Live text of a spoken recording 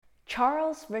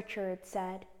Charles Richards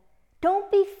said,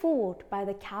 "Don't be fooled by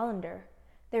the calendar.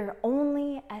 There are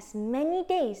only as many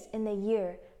days in the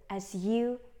year as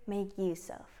you make use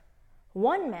of.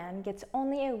 One man gets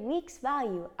only a week's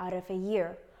value out of a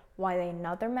year, while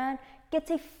another man gets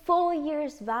a full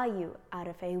year's value out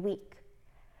of a week."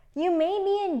 You may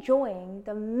be enjoying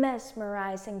the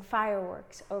mesmerizing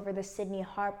fireworks over the Sydney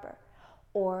Harbour,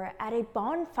 or at a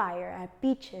bonfire at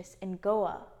beaches in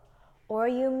Goa. Or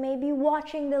you may be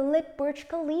watching the lit Burj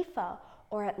Khalifa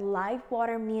or at live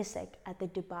water music at the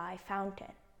Dubai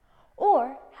Fountain.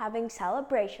 Or having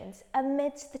celebrations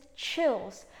amidst the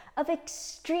chills of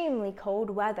extremely cold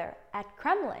weather at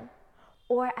Kremlin,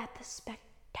 or at the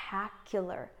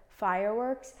spectacular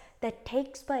fireworks that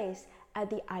takes place at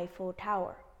the Eiffel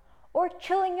Tower, or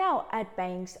chilling out at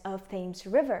banks of Thames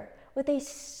River with a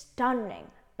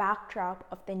stunning backdrop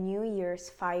of the New Year's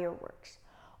fireworks,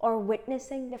 or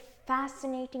witnessing the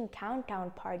fascinating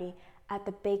countdown party at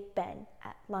the Big Ben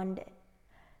at London.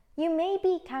 You may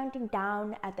be counting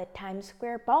down at the Times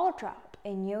Square ball drop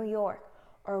in New York,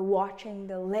 or watching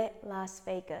the lit Las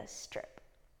Vegas Strip.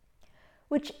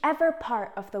 Whichever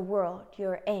part of the world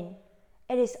you're in,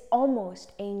 it is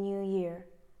almost a new year,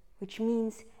 which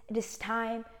means it is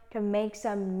time to make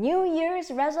some New Year's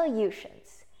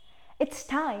resolutions. It's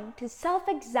time to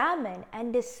self-examine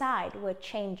and decide what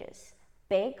changes,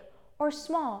 big or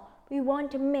small, we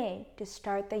want to make to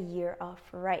start the year off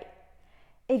right.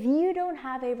 If you don't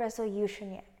have a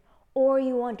resolution yet, or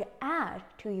you want to add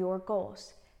to your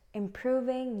goals,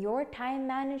 improving your time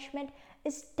management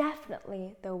is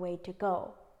definitely the way to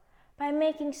go. By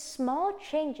making small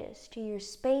changes to your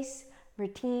space,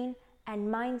 routine,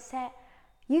 and mindset,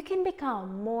 you can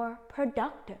become more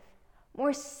productive,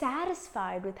 more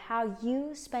satisfied with how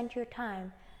you spend your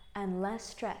time, and less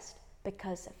stressed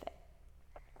because of it.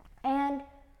 And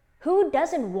who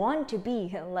doesn't want to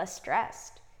be less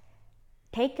stressed?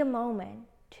 Take a moment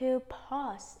to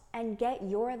pause and get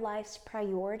your life's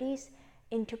priorities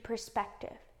into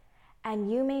perspective,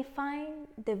 and you may find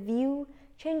the view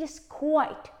changes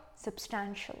quite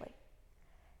substantially.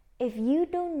 If you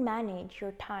don't manage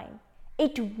your time,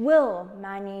 it will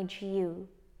manage you.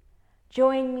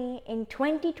 Join me in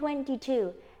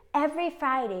 2022 every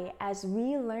Friday as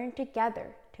we learn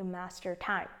together to master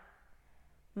time.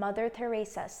 Mother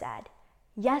Teresa said,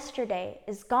 "Yesterday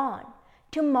is gone.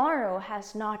 Tomorrow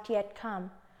has not yet come.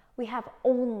 We have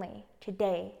only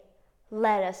today.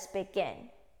 Let us begin."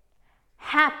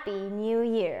 Happy New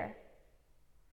Year!